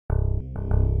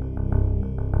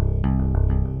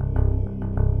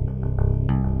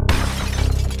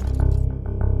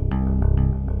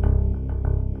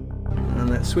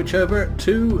switch over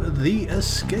to the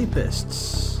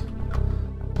Escapists.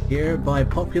 Here by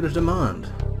popular demand.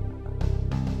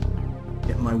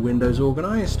 Get my windows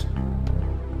organised.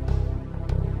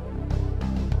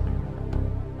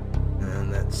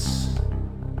 And that's...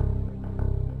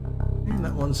 yeah,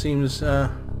 that one seems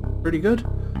pretty good.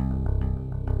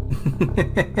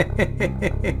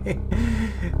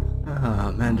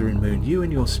 Ah, Mandarin Moon, you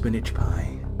and your spinach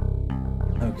pie.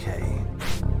 Okay.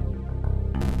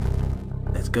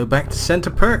 Let's go back to Center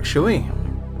Perk, shall we?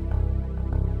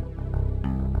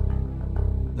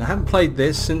 I haven't played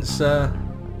this since... oh,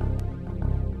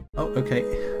 okay.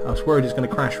 I was worried it's going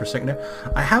to crash for a second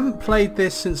there. I haven't played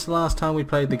this since the last time we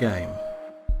played the game.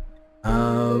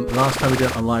 Last time we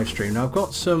did it on live stream. Now I've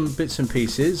got some bits and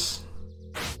pieces.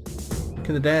 Look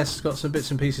in the desk, got some bits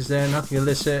and pieces there, nothing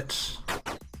illicit.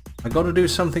 I got to do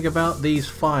something about these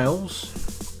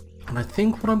files. And I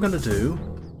think what I'm going to do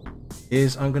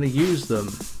is I'm going to use them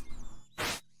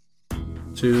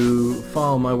to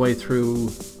file my way through...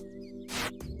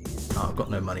 oh, I've got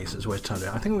no money, so it's always time to do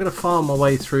it. I think I'm going to file my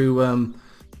way through one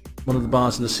of the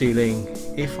bars in the ceiling,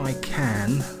 if I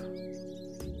can.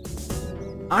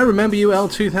 I remember you,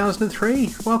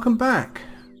 L2003. Welcome back.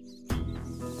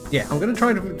 Yeah, I'm going to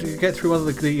try to get through one of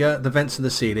the vents in the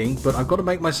ceiling, but I've got to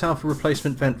make myself a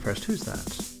replacement vent first. Who's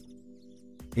that?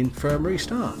 Infirmary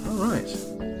staff. Alright.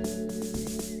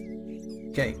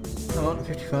 Okay, come on,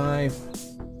 55.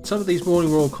 Some of these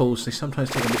morning roll calls, they sometimes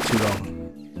take a bit too long.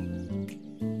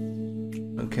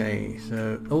 Okay,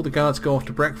 so all the guards go off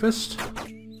to breakfast.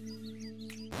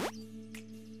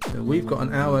 So we've got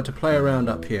an hour to play around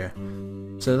up here.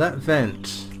 So that vent,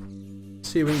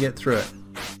 see if we can get through it.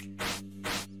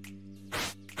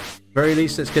 Very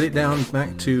least, let's get it down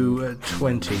back to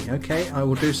 20. Okay, I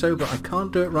will do so, but I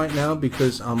can't do it right now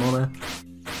because I'm on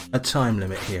a time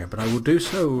limit here. But I will do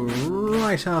so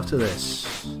right after this.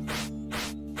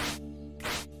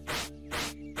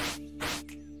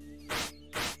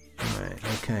 Right,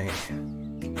 okay.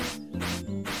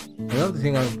 The other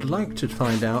thing I would like to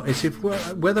find out is if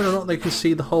whether or not they can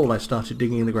see the hole I started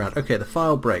digging in the ground. Okay, the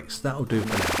file breaks. That'll do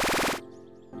for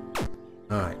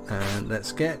now. Alright, and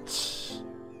let's get...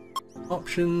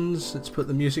 options. Let's put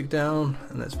the music down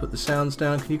and let's put the sounds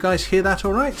down. Can you guys hear that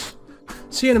all right?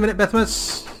 See you in a minute,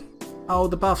 Bethmas. Oh,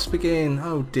 the buffs begin.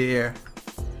 Oh dear.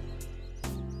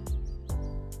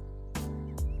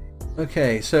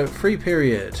 Okay, so free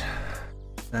period,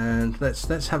 and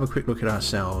let's have a quick look at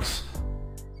ourselves.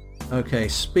 Okay,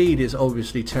 speed is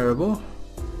obviously terrible.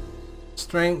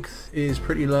 Strength is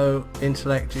pretty low.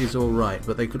 Intellect is all right,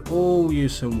 but they could all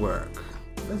use some work.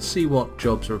 Let's see what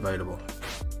jobs are available.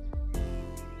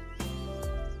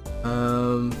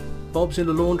 Bob's in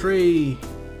the laundry.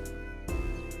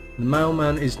 The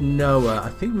mailman is Noah. I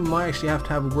think we might actually have to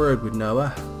have a word with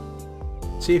Noah.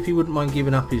 See if he wouldn't mind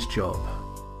giving up his job.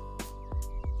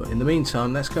 But in the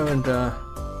meantime, let's go and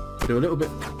do a little bit...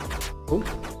 oh.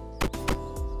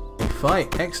 Big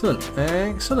fight. Excellent.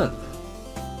 Excellent.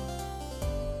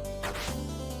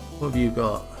 What have you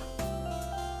got?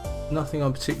 Nothing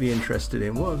I'm particularly interested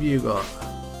in. What have you got?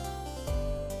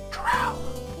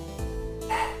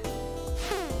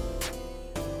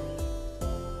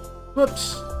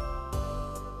 Whoops!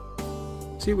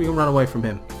 See if we can run away from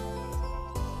him.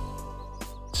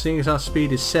 Seeing as our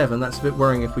speed is 7, that's a bit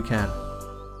worrying if we can.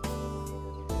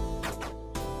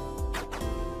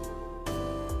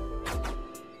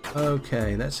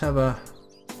 Okay, let's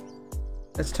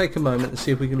take a moment and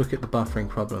see if we can look at the buffering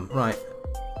problem. Right.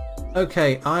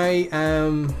 Okay, I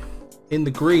am in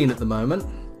the green at the moment.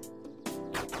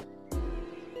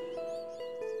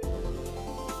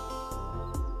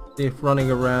 If running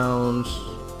around...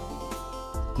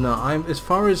 no, I'm as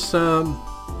far as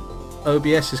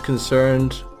OBS is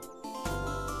concerned,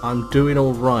 I'm doing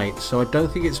alright, so I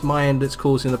don't think it's my end that's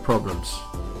causing the problems.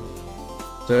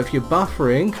 So if you're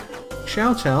buffering,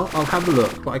 shout out, I'll have a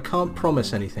look, but I can't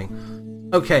promise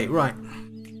anything. Okay, right.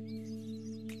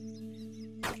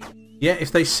 Yeah,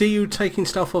 if they see you taking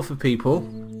stuff off of people,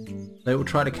 they will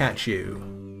try to catch you.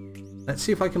 Let's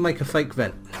see if I can make a fake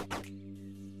vent.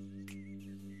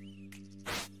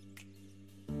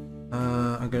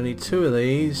 I'm going to need 2 of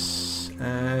these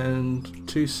and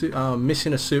 2 I'm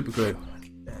missing a super glue.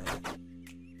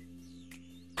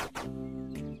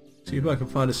 See if I can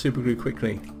find a super glue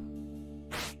quickly.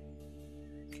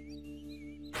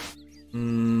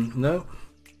 No.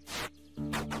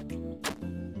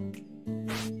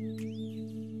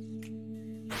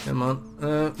 Come on.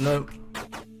 No.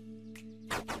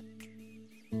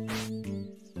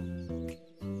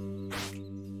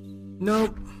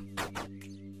 Nope.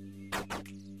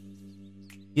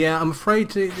 Yeah, I'm afraid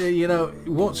to, you know,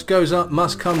 what goes up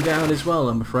must come down as well,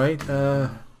 I'm afraid.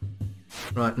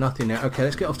 Right, nothing now. Okay,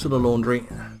 let's get off to the laundry.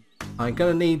 I'm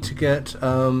gonna need to get,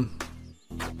 oh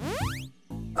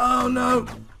no!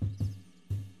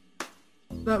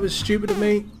 That was stupid of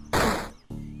me.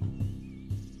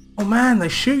 Oh man, they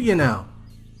shoot you now.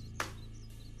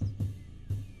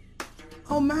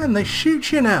 Oh man, they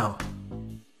shoot you now.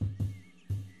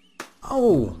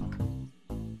 Oh.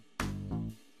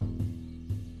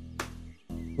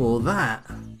 Well, that.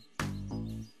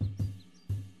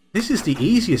 This is the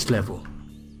easiest level.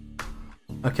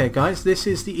 Okay, guys, this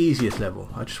is the easiest level.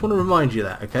 I just want to remind you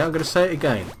that, okay? I'm going to say it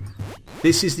again.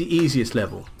 This is the easiest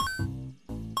level.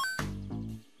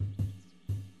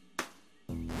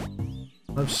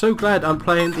 I'm so glad I'm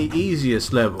playing the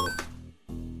easiest level.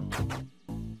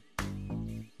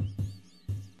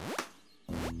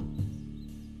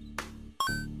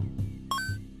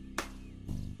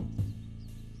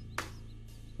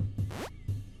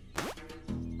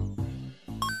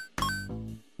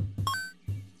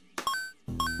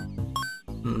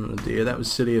 Oh dear, that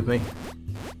was silly of me.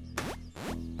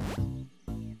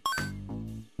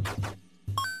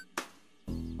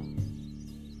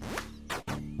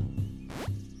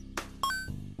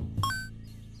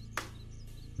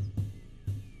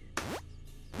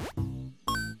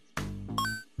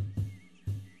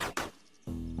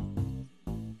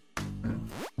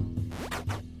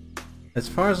 As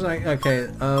far as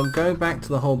going back to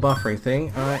the whole buffering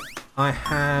thing, I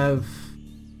have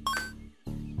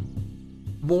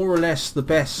more or less the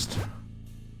best.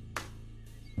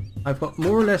 I've got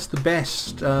more or less the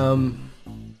best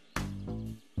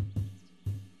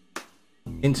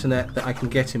internet that I can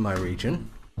get in my region.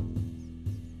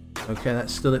 Okay,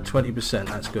 that's still at 20%.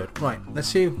 That's good. Right, let's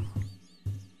see. We're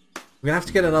gonna have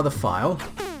to get another file.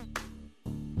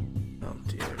 Oh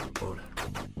dear Lord.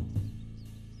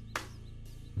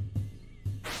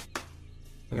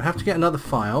 I'm gonna have to get another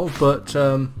file, but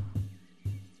ooh.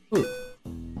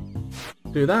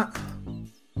 Do that.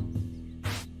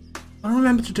 I don't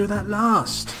remember to do that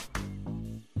last.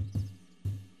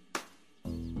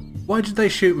 Why did they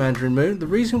shoot Mandarin Moon? The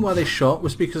reason why they shot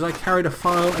was because I carried a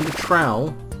file and a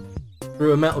trowel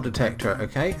through a metal detector,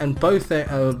 okay? And both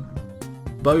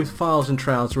files and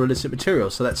trowels are illicit material,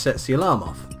 so that sets the alarm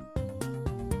off.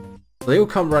 They all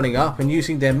come running up, and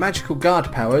using their magical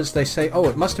guard powers, they say, oh,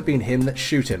 it must have been him that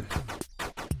shoot him.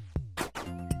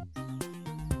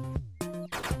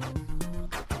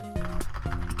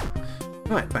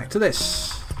 Right, back to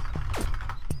this.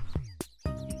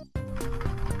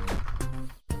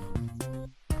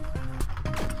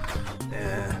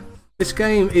 Yeah. This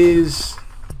game is...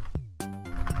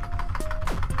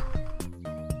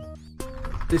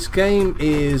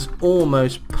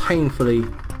 almost painfully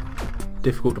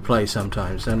difficult to play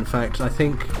sometimes. And in fact, I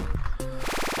think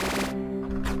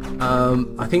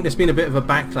there's been a bit of a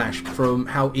backlash from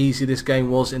how easy this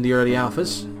game was in the early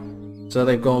alphas. So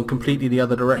they've gone completely the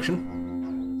other direction.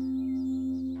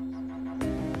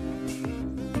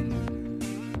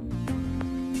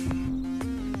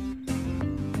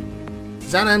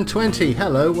 Zanan20,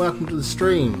 hello, welcome to the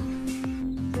stream.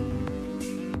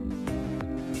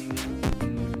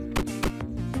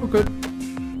 Oh good,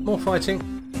 more fighting.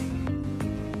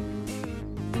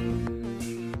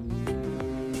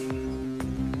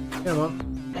 Come on.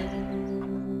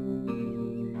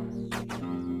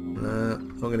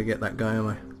 Not going to get that guy, am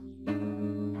I?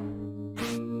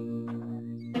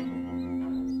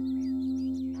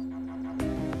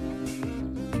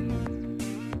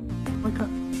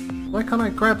 Why can't I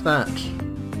grab that?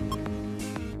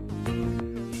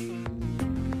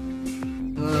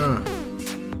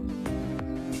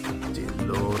 Dear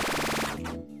Lord.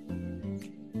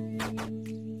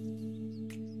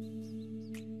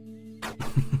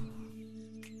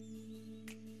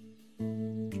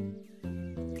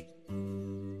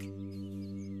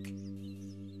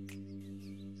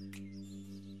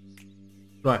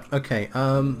 Right, okay,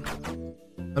 I'm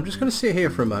just going to sit here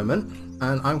for a moment,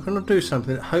 and I'm going to do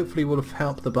something that hopefully will have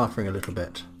helped the buffering a little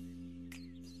bit.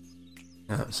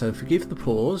 So forgive the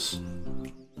pause.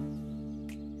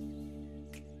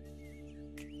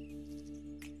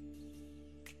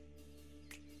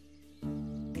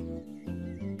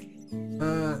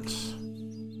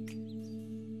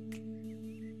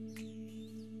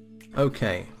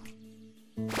 Okay.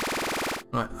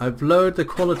 Right, I've lowered the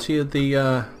quality of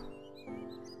the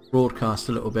broadcast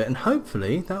a little bit, and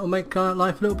hopefully that will make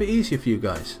life a little bit easier for you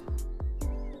guys.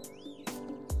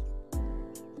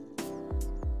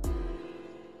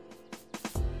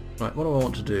 Right, what do I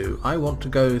want to do? I want to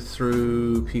go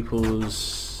through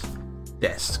people's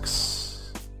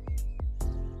desks.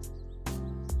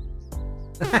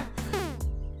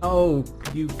 Oh,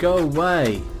 you go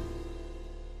away.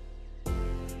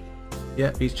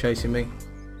 Yep, he's chasing me.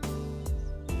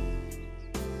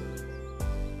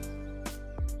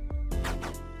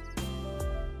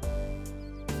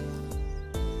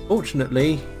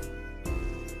 Fortunately,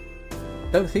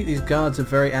 don't think these guards are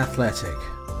very athletic.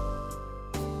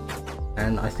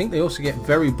 And I think they also get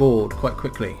very bored quite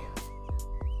quickly.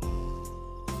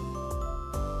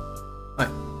 Right,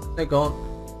 they're gone.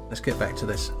 Let's get back to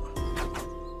this.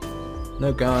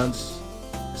 No guards.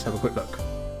 Let's have a quick look.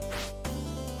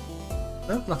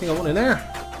 Nope, nothing I want in there.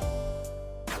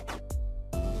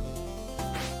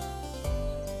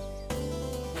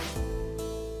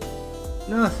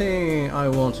 Nothing I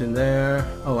want in there.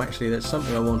 Oh, actually, there's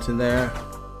something I want in there.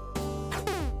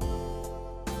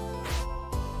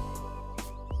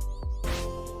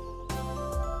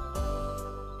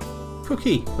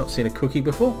 Cookie. Not seen a cookie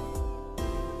before.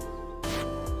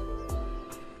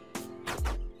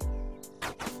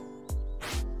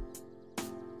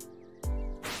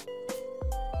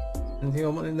 Anything I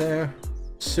want in there?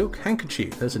 Silk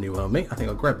handkerchief. There's a new one on me. I think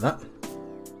I'll grab that.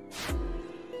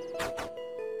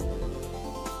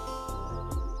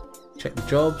 Check the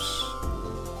jobs.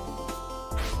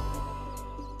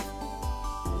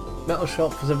 Metal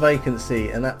shop has a vacancy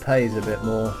and that pays a bit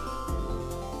more.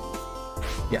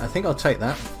 Yeah, I think I'll take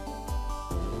that.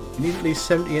 You need at least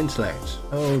 70 intellect.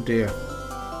 Oh dear.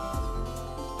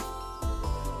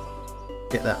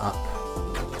 Get that up.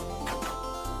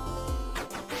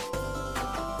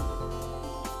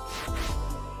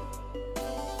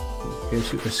 Go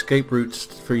to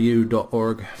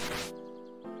escaperoutesforyou.org.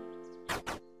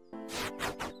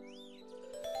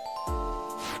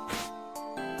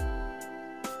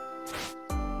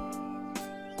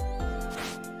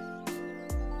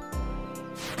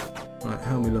 Right,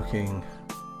 how are we looking?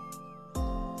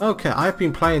 Okay, I've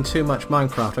been playing too much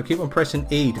Minecraft. I keep on pressing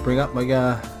E to bring up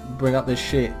my bring up this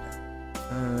shit.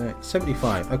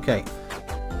 75. Okay.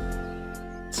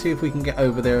 See if we can get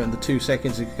over there in the 2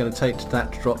 seconds it's going to take to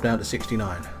that to drop down to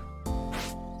 69.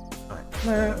 Right,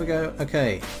 there we go.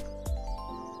 Okay.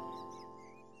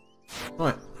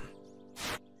 Right.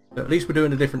 But at least we're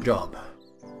doing a different job.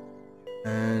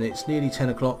 And it's nearly 10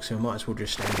 o'clock, so I might as well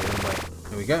just stand here and wait.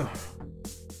 There we go.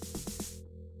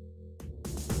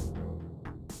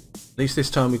 At least this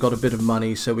time we've got a bit of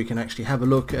money so we can actually have a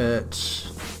look at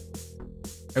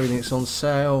everything that's on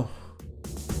sale.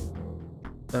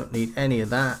 Don't need any of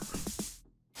that.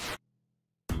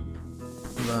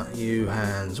 But you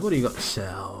hands, what do you got to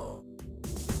sell?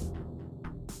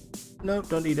 Nope,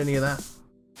 don't need any of that.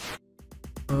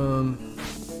 Well,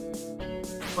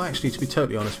 actually, to be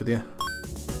totally honest with you,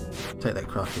 take that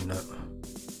crafting note.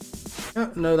 Yeah,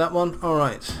 no, that one. All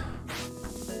right.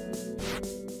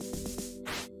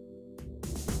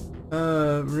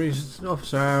 Reasons,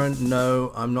 Officer Aaron.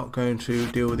 No, I'm not going to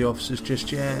deal with the officers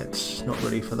just yet. Not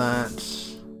ready for that.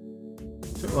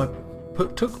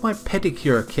 Took my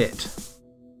pedicure kit.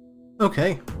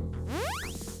 Okay.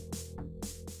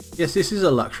 Yes, this is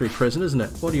a luxury prison, isn't it?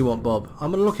 What do you want, Bob?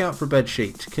 I'm gonna look out for a bed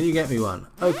sheet. Can you get me one?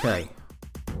 Okay.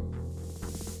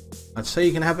 I'd say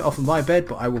you can have it off of my bed,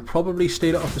 but I will probably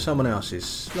steal it off of someone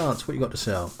else's. Lance, what you got to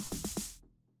sell?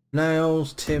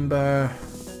 Nails, timber.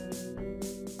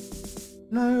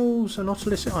 Nails are not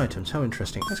illicit items. How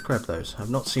interesting. Let's grab those. I've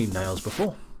not seen nails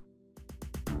before.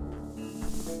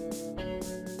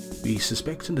 We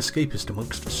suspect an escapist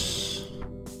amongst us.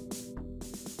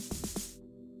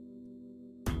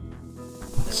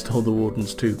 Stole the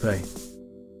warden's toupee.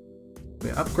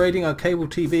 We're upgrading our cable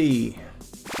TV.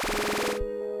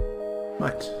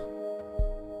 Right.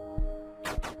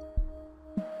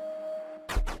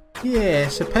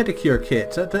 Yes, a pedicure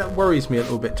kit. That worries me a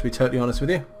little bit, to be totally honest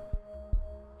with you.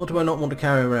 What do I not want to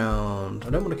carry around? I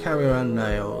don't want to carry around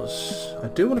nails. I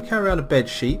do want to carry around a bed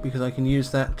sheet because I can use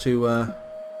that to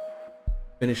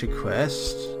finish a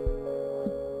quest.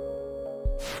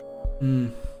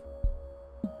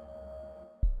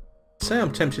 Say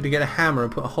I'm tempted to get a hammer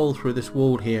and put a hole through this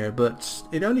wall here, but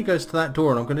it only goes to that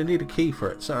door and I'm going to need a key for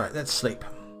it. So alright, let's sleep.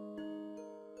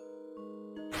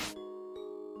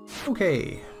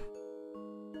 Okay.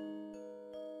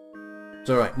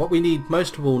 So alright, what we need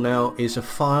most of all now is a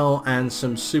file and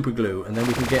some super glue, and then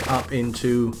we can get up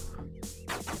into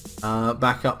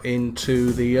back up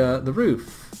into the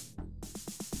roof,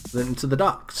 then into the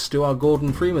ducts, do our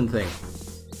Gordon Freeman thing.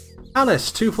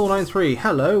 Alice 2493,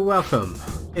 hello, welcome.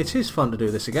 It is fun to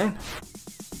do this again.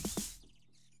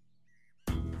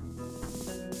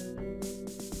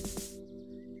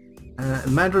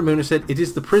 Mandra Moona said, it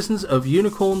is the prisons of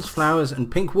unicorns, flowers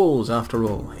and pink walls after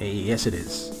all. Yes it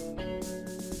is.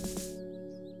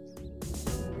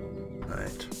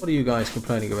 What are you guys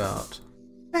complaining about?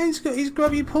 Man's got his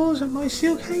grubby paws on my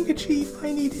silk handkerchief.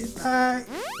 I need it back.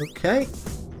 Okay.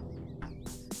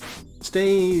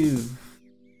 Steve.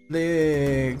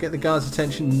 There. Get the guards'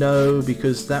 attention. No,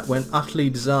 because that went utterly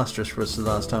disastrous for us the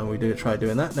last time we tried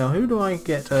doing that. Now, who do I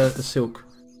get a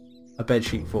bed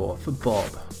sheet for? For Bob.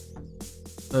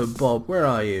 So, Bob, where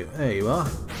are you? There you are.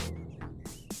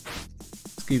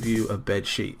 Let's give you a bed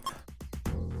sheet.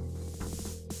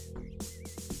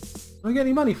 Do I get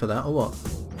any money for that, or what?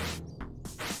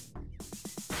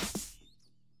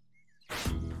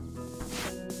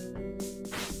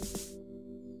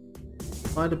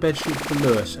 Find a bed sheet for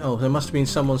Lewis. Oh, there must have been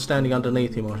someone standing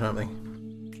underneath him or something.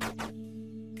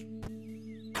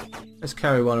 Let's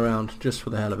carry one around, just for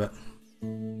the hell of it.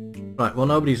 Right, well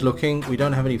nobody's looking, we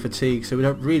don't have any fatigue, so we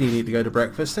don't really need to go to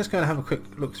breakfast. Let's go and have a quick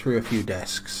look through a few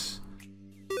desks.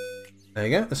 There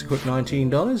you go, that's a quick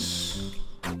 $19.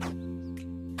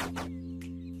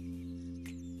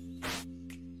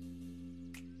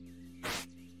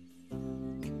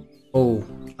 Oh,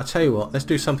 I tell you what, let's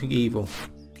do something evil.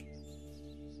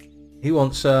 He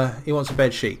wants a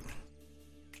bed sheet.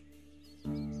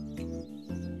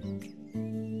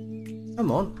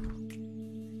 Come on.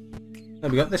 There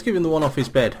we go. Let's give him the one off his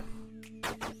bed.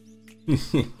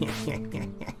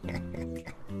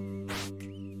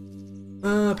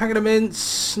 Packet of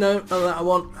mints. No, none of that I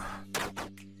want.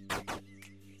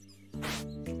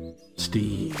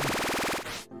 Steve.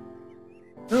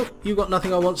 Nope, you got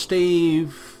nothing I want,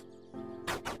 Steve.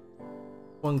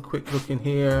 One quick look in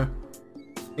here.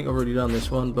 I think I've already done this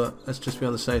one, but let's just be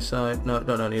on the safe side. No,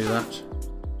 don't need that.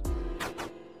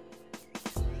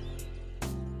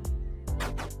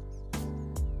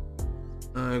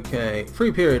 Okay,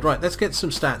 free period. Right, let's get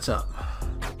some stats up.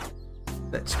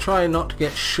 Let's try not to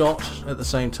get shot at the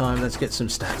same time. Let's get some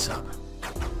stats up.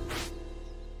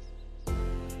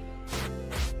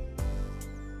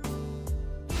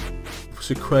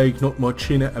 Officer Craig knocked my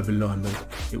chin out of alignment.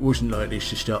 It wasn't like this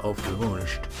to start off with,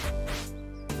 honest.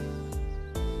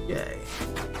 Yay.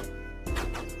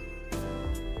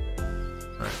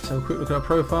 Alright, so a quick look at our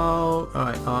profile.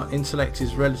 Alright, our intellect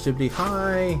is relatively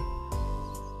high.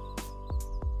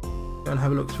 Go and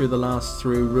have a look through the last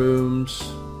 3 rooms.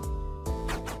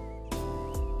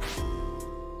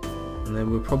 And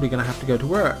then we're probably going to have to go to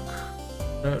work.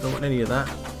 No, don't want any of that.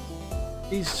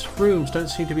 These rooms don't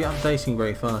seem to be updating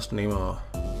very fast anymore.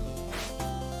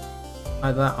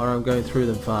 Either that or I'm going through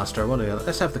them faster. One or the other.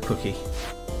 Let's have the cookie.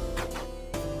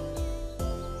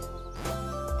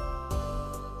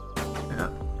 Yeah.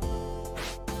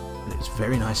 And it's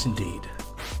very nice indeed.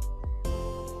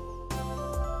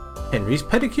 Henry's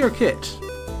pedicure kit.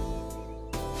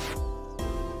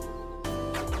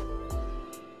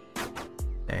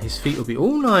 Yeah, his feet will be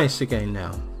all nice again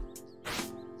now.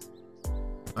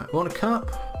 Right, want a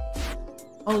cup?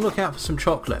 I'll look out for some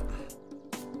chocolate.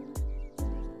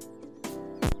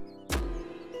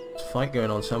 There's a fight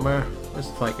going on somewhere. Where's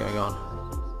the fight going on?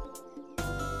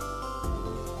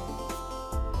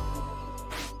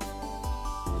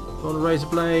 Do I want a razor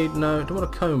blade? No. Do I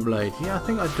want a comb blade? Yeah, I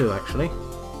think I do actually.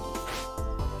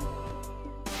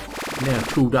 Now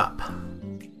tooled up.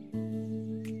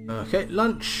 Okay,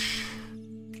 lunch.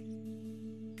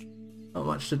 Not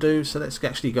much to do, so let's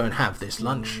actually go and have this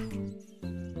lunch.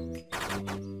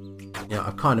 Yeah,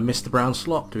 I kind of missed the brown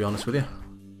slop, to be honest with you.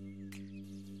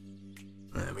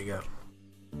 There we go.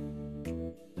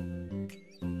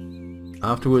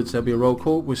 Afterwards there'll be a roll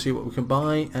call, we'll see what we can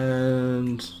buy,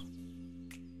 and...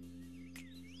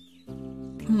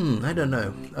 I don't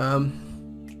know.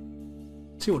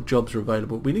 See what jobs are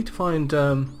available. We need to find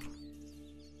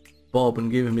Bob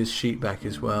and give him his sheet back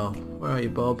as well. Where are you,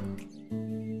 Bob?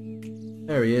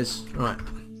 There he is. Right.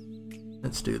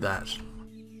 Let's do that.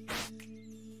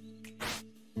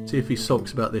 See if he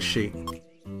sulks about this sheet.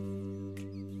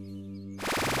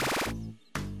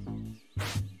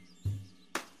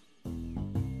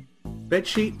 Bed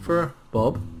sheet for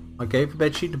Bob. I gave a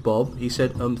bed sheet to Bob. He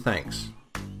said, thanks.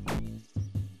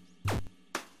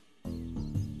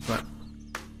 Right.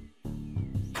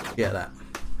 Get that.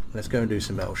 Let's go and do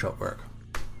some metal shop work.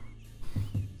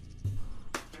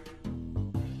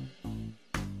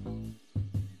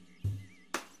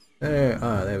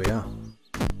 There we are.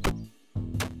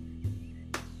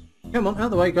 Come on, out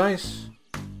of the way, guys.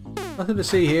 Nothing to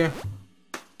see here.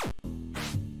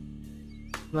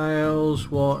 Nails,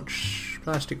 watch,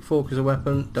 plastic fork as a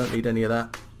weapon. Don't need any of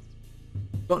that.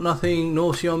 Got nothing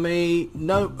naughty on me.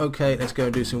 Nope. Okay, let's go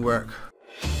and do some work.